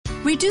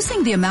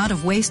Reducing the amount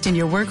of waste in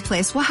your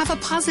workplace will have a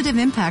positive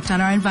impact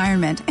on our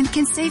environment and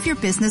can save your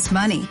business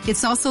money.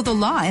 It's also the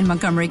law in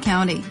Montgomery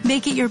County.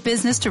 Make it your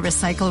business to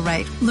recycle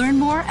right. Learn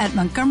more at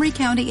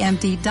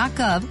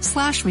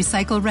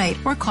montgomerycountymd.gov/recycle right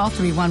or call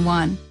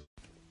 311.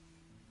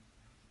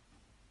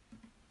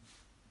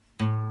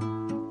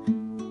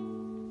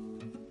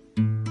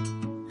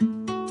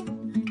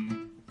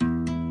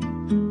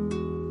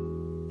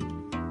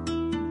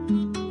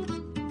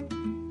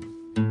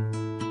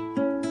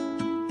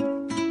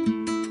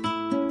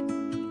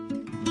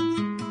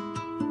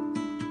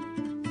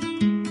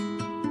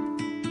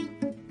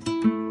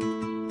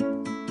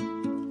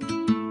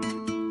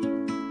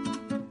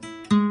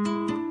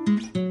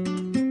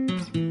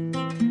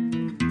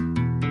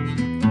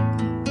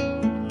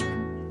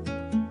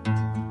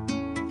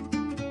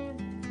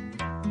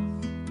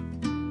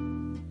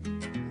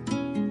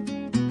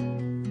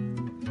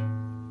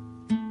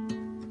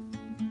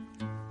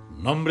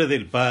 Nombre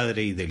del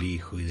Padre y del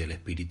Hijo y del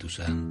Espíritu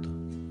Santo.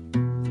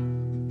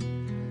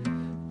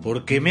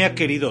 Porque me ha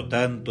querido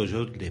tanto,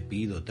 yo le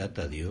pido,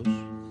 tata Dios,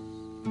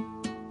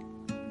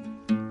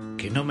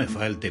 que no me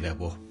falte la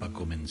voz para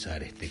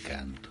comenzar este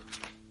canto.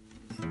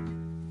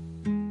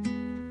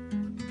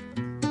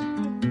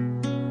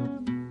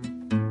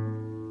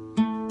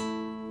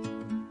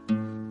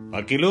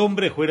 Pa' que el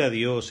hombre fuera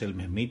Dios, el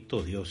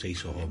mismito Dios se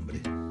hizo hombre.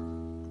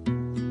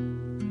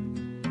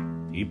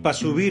 Y pa'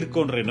 subir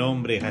con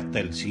renombre hasta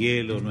el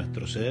cielo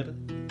nuestro ser,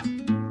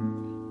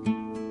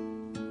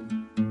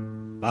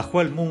 bajó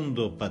al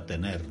mundo pa'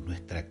 tener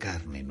nuestra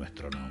carne y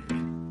nuestro nombre.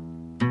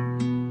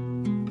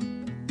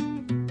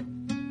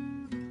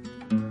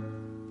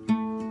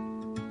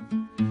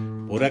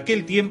 Por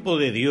aquel tiempo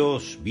de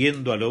Dios,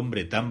 viendo al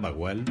hombre tan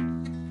bagual,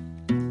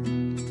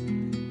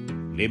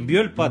 le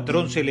envió el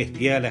patrón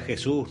celestial a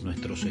Jesús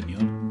nuestro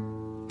Señor,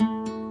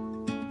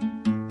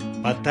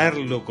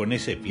 atarlo con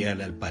ese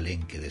pial al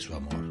palenque de su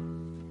amor.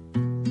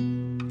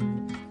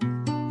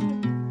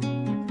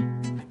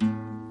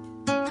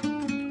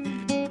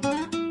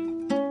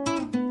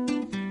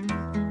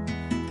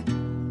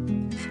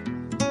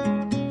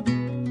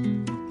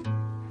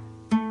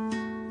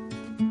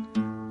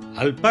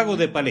 Al pago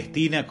de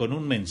Palestina con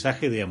un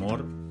mensaje de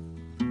amor,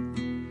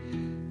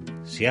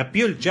 se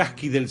apió el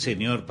chasqui del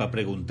Señor para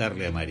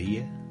preguntarle a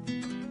María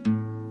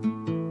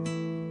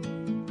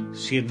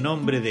si en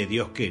nombre de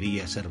Dios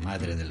quería ser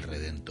madre del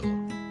Redentor.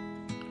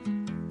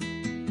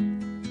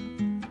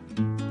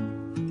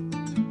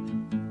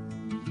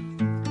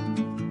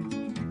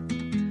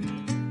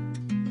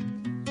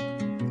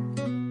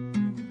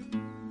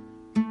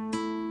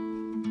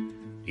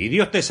 Y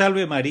Dios te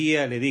salve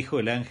María, le dijo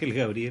el ángel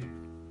Gabriel.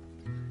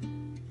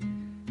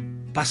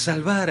 ¿Para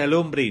salvar al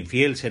hombre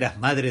infiel serás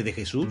madre de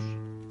Jesús?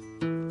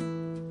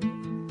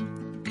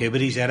 Que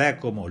brillará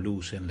como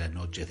luz en las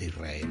noches de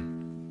Israel.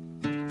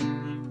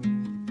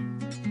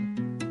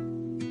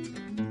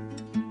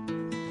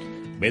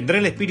 Vendrá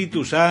el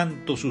Espíritu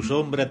Santo, su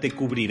sombra te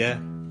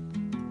cubrirá,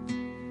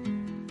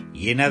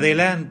 y en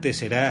adelante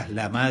serás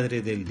la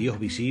madre del Dios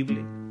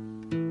visible,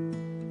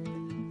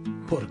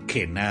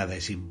 porque nada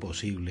es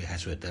imposible a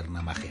su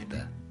eterna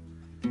majestad.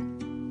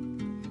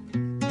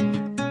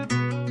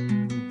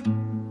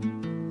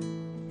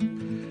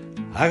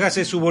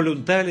 Hágase su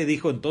voluntad, le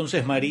dijo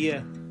entonces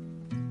María,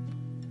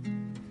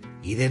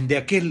 y desde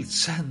aquel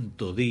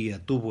santo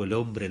día tuvo el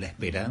hombre la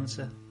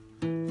esperanza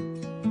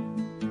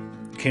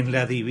que en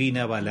la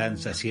divina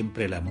balanza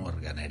siempre el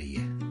amor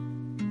ganaría.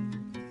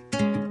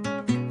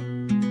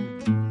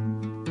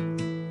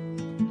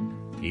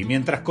 Y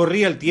mientras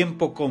corría el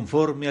tiempo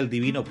conforme al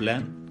divino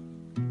plan,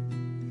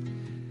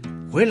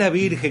 fue la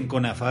Virgen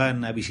con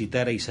afán a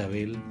visitar a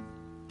Isabel,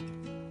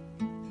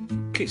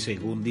 que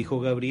según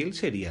dijo Gabriel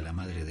sería la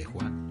madre de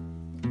Juan.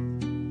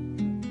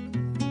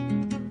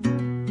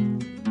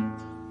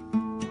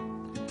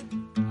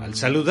 Al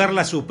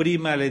saludarla su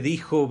prima le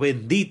dijo: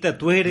 bendita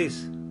tú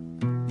eres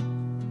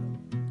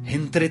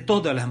entre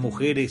todas las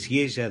mujeres,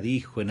 y ella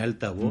dijo en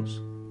alta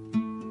voz: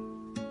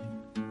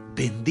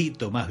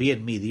 bendito más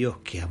bien mi Dios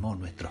que amó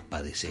nuestros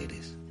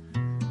padeceres.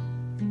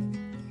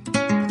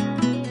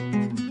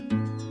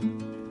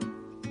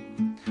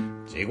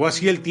 Llegó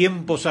así el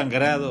tiempo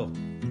sangrado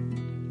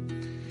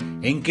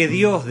en que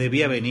Dios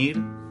debía venir.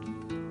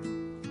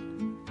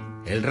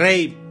 El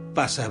rey,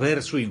 para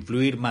saber su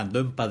influir, mandó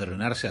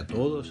empadronarse a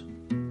todos,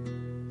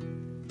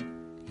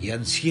 y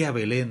ansía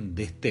Belén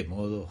de este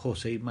modo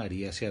José y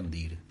María se han de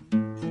ir.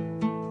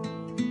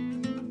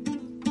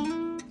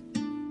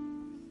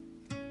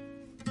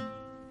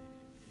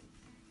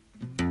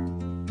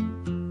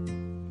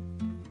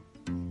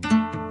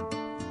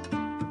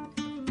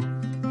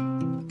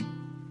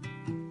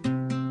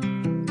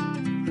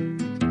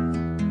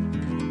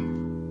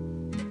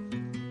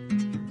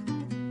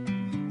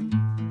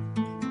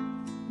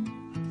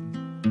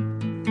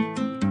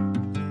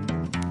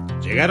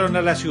 Llegaron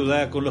a la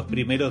ciudad con los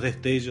primeros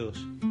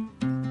destellos.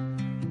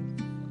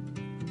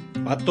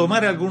 A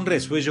tomar algún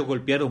resuello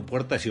golpearon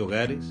puertas y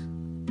hogares,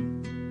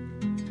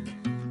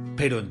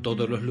 pero en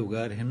todos los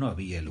lugares no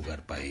había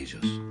lugar para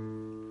ellos.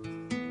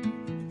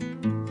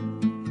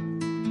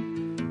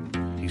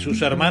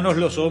 sus hermanos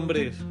los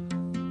hombres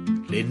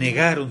le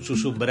negaron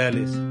sus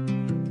umbrales.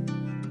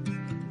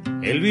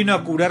 Él vino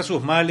a curar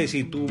sus males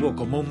y tuvo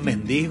como un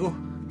mendigo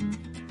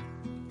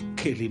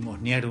que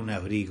limosnear un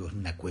abrigo en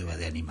una cueva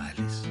de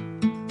animales.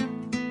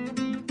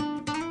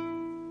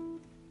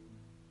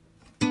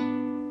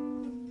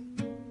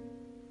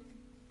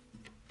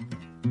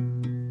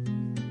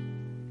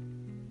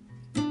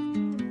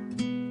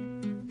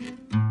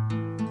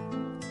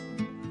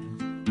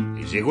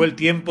 Y llegó el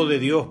tiempo de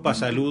Dios pa'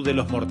 salud de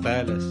los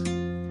mortales.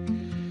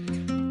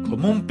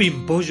 Como un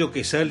pimpollo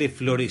que sale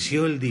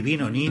floreció el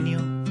divino niño,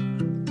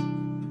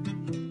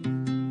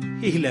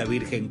 y la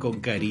Virgen con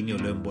cariño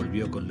lo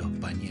envolvió con los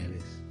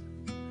pañales.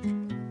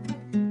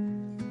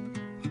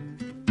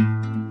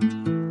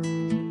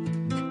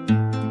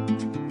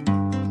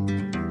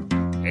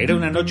 Era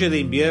una noche de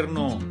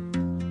invierno,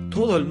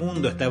 todo el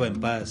mundo estaba en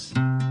paz.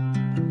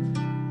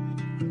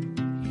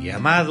 Y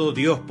amado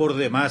Dios por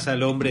demás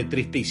al hombre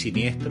triste y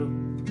siniestro,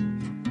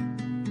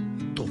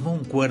 tomó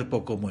un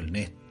cuerpo como el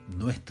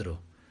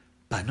nuestro,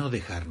 pa' no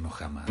dejarnos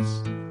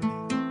jamás.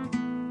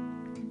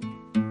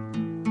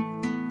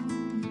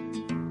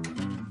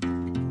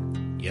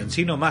 Y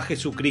ansí nomás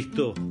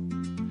Jesucristo,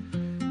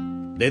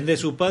 desde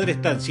su Padre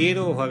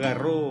estanciero,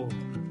 agarró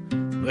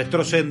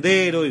nuestro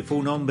sendero y fue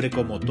un hombre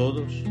como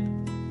todos,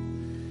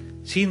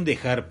 sin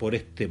dejar por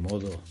este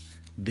modo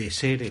de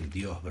ser el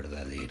Dios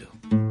verdadero.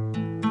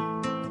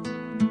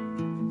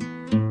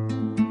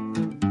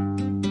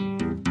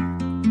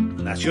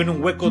 Nació en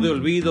un hueco de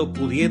olvido,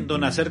 pudiendo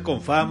nacer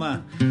con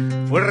fama,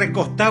 fue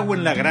recostado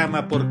en la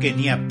grama porque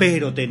ni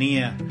apero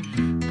tenía,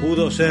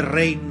 pudo ser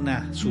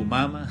reina su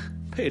mama,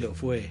 pero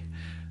fue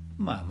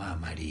Mamá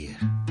María.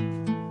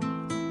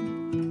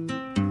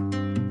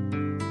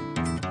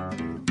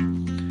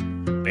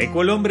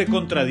 Pecó el hombre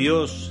contra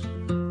Dios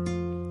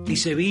y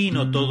se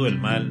vino todo el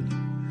mal.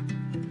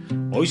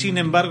 Hoy, sin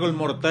embargo, el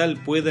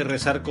mortal puede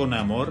rezar con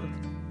amor.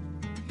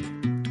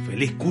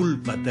 Feliz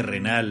culpa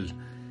terrenal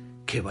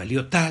que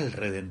valió tal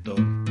redentor.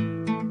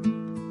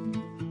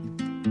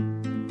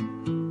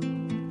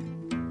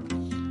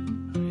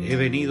 He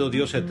venido,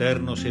 Dios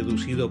eterno,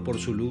 seducido por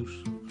su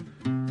luz,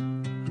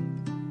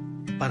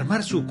 para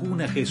armar su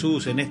cuna,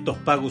 Jesús, en estos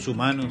pagos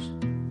humanos,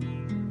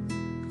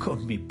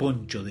 con mi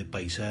poncho de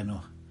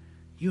paisano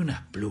y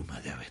unas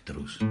plumas de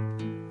avestruz.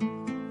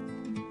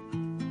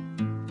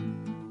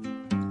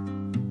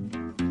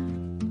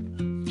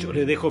 Yo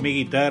le dejo mi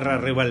guitarra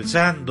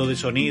rebalsando de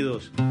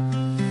sonidos,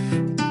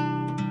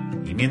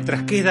 y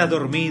mientras queda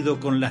dormido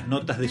con las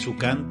notas de su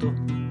canto,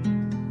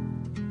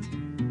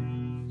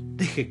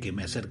 deje que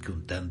me acerque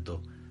un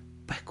tanto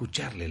para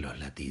escucharle los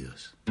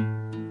latidos.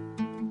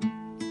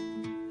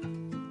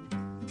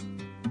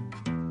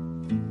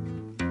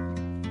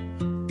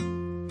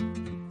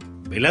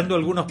 Velando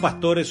algunos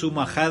pastores su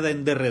majada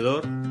en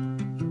derredor,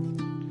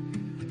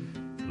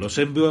 los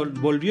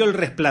envolvió el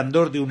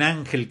resplandor de un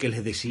ángel que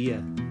les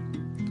decía: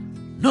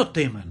 no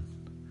teman,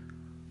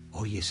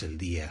 hoy es el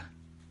día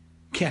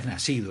que ha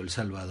nacido el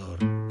Salvador.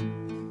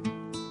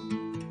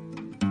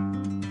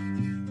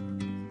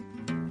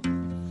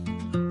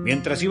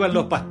 Mientras iban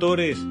los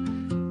pastores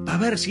a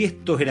ver si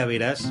esto era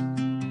veraz,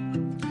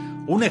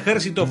 un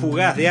ejército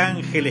fugaz de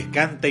ángeles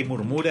canta y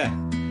murmura: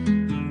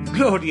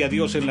 gloria a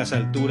Dios en las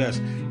alturas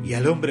y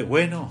al hombre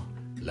bueno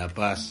la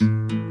paz.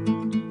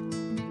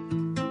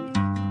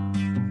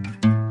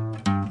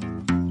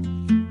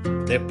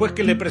 Después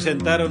que le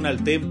presentaron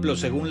al templo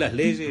según las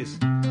leyes,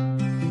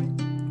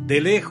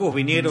 de lejos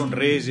vinieron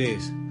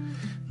reyes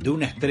de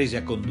una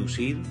estrella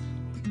conducidos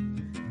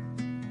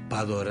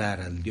para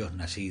adorar al Dios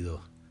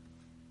nacido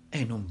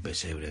en un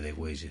pesebre de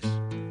bueyes.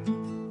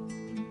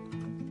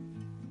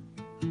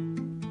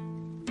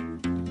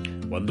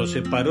 Cuando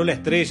se paró la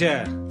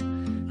estrella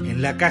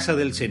en la casa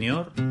del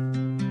Señor,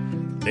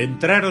 le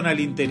entraron al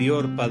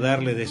interior para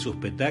darle de sus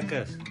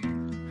petacas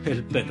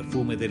el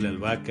perfume de la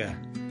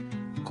albahaca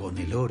con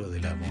el oro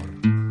del amor.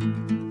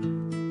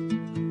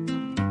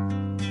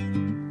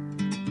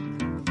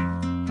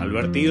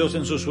 Advertidos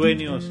en sus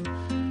sueños,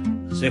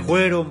 se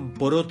fueron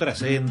por otra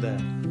senda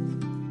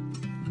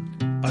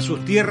a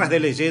sus tierras de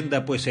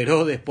leyenda, pues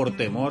Herodes, por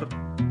temor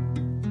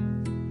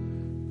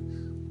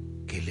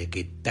que le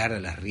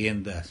quitara las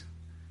riendas,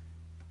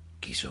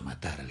 quiso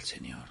matar al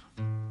Señor.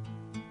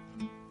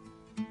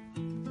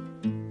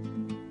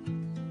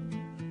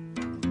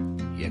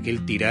 Y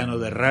aquel tirano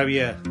de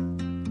rabia,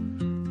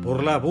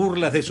 por las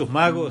burlas de sus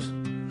magos,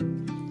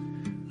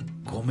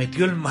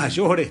 cometió el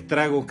mayor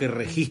estrago que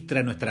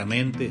registra nuestra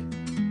mente.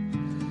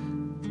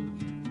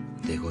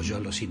 Degolló a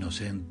los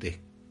inocentes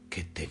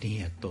que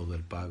tenía todo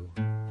el pago.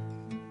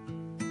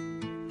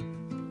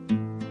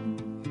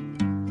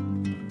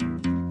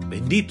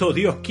 Bendito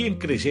Dios, quien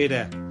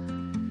creyera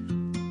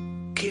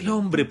que el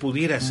hombre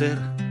pudiera ser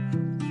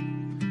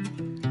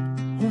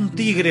un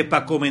tigre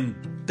para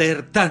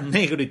cometer tan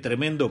negro y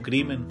tremendo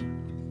crimen,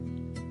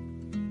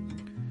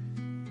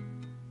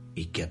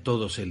 y que a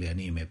todo se le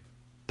anime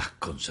para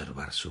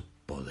conservar su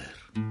poder.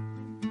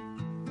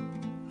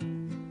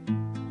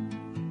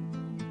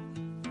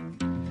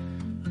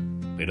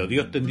 Pero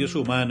Dios tendió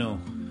su mano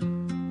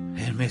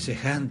en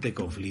semejante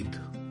conflicto.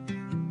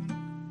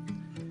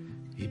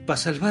 Y para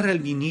salvar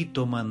al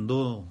niñito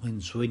mandó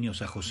en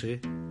sueños a José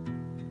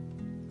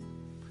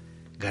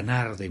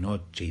ganar de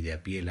noche y de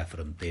a pie las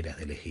fronteras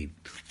del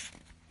Egipto.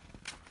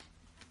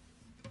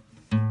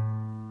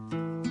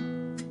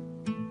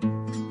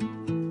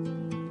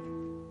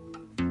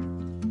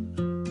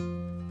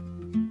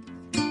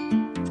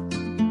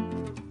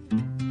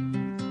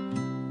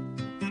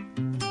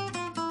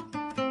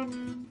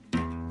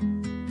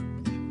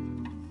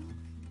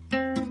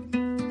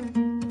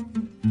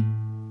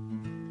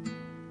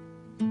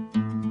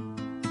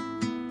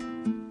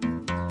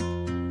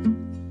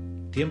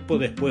 Tiempo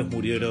después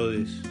murió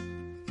Herodes,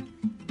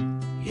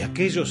 y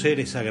aquellos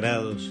seres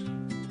sagrados,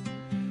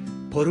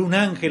 por un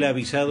ángel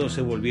avisado,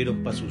 se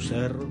volvieron pa' sus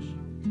cerros,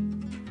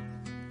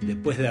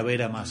 después de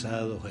haber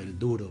amasado el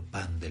duro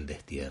pan del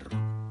destierro.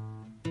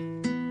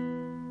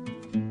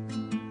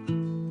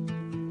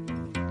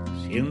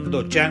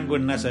 Siendo chango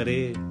en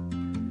Nazaret,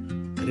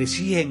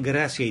 crecía en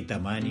gracia y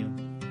tamaño,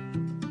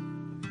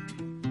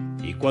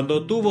 y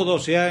cuando tuvo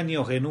 12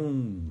 años en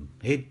un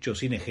hecho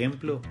sin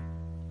ejemplo,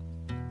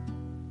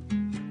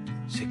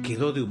 se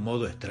quedó de un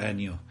modo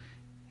extraño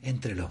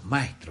entre los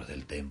maestros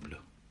del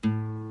templo.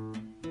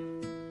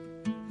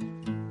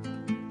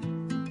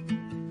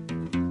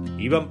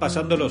 Iban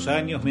pasando los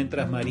años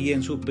mientras María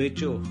en su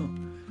pecho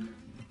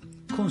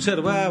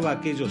conservaba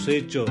aquellos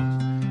hechos.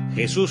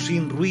 Jesús,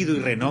 sin ruido y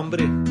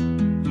renombre,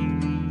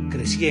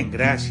 crecía en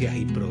gracias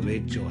y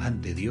provecho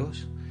ante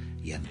Dios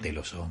y ante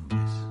los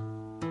hombres.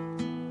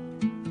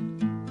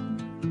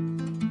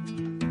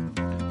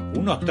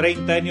 Unos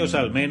 30 años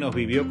al menos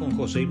vivió con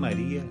José y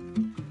María.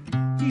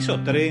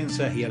 Hizo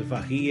trenzas y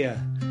alfajías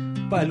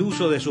pa'l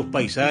uso de sus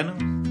paisanos.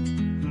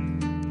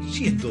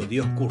 Siendo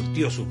Dios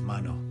curtió sus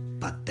manos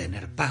pa'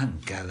 tener pan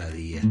cada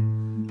día.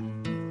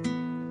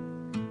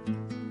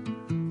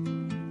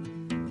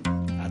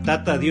 A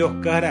tata Dios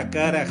cara a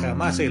cara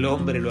jamás el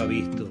hombre lo ha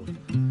visto.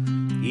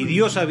 Y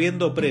Dios,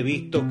 habiendo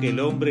previsto que el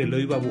hombre lo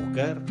iba a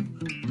buscar,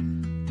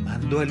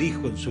 mandó al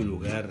Hijo en su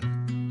lugar,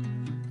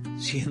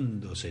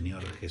 siendo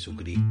Señor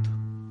Jesucristo.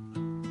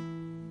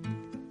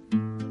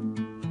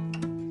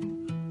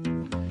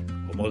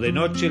 Como de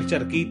noche el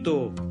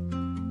charquito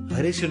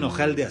parece un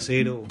ojal de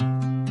acero,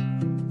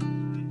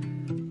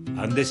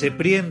 ande se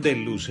prende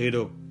el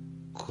lucero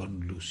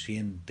con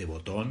luciente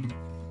botón,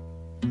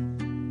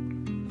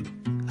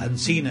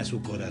 ansina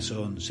su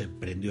corazón se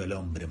prendió el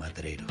hombre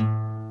matrero.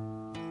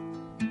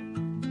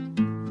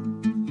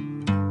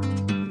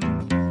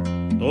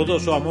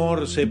 Todo su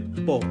amor se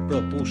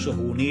propuso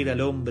unir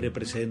al hombre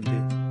presente,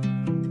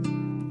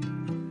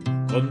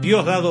 con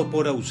Dios dado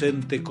por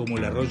ausente como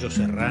el arroyo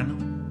serrano,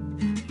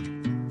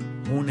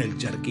 une el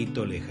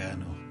charquito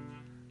lejano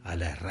a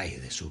la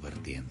raíz de su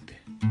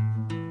vertiente.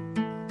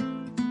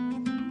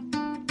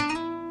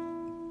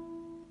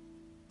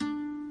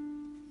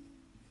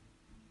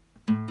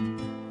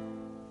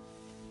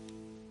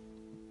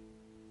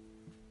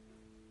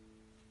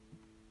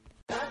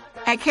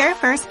 At Care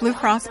First Blue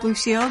Cross Blue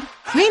Shield,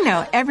 we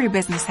know every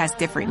business has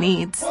different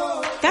needs.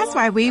 That's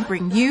why we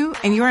bring you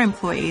and your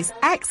employees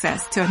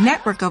access to a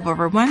network of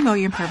over 1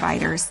 million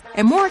providers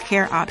and more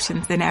care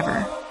options than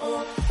ever.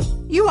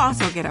 You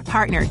also get a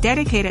partner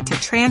dedicated to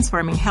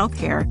transforming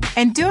healthcare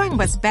and doing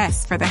what's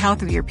best for the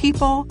health of your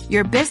people,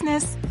 your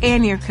business,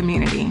 and your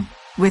community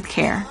with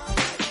Care.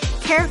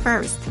 Care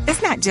First.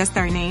 It's not just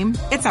our name,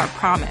 it's our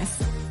promise.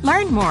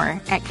 Learn more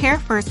at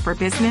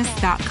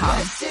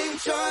carefirstforbusiness.com.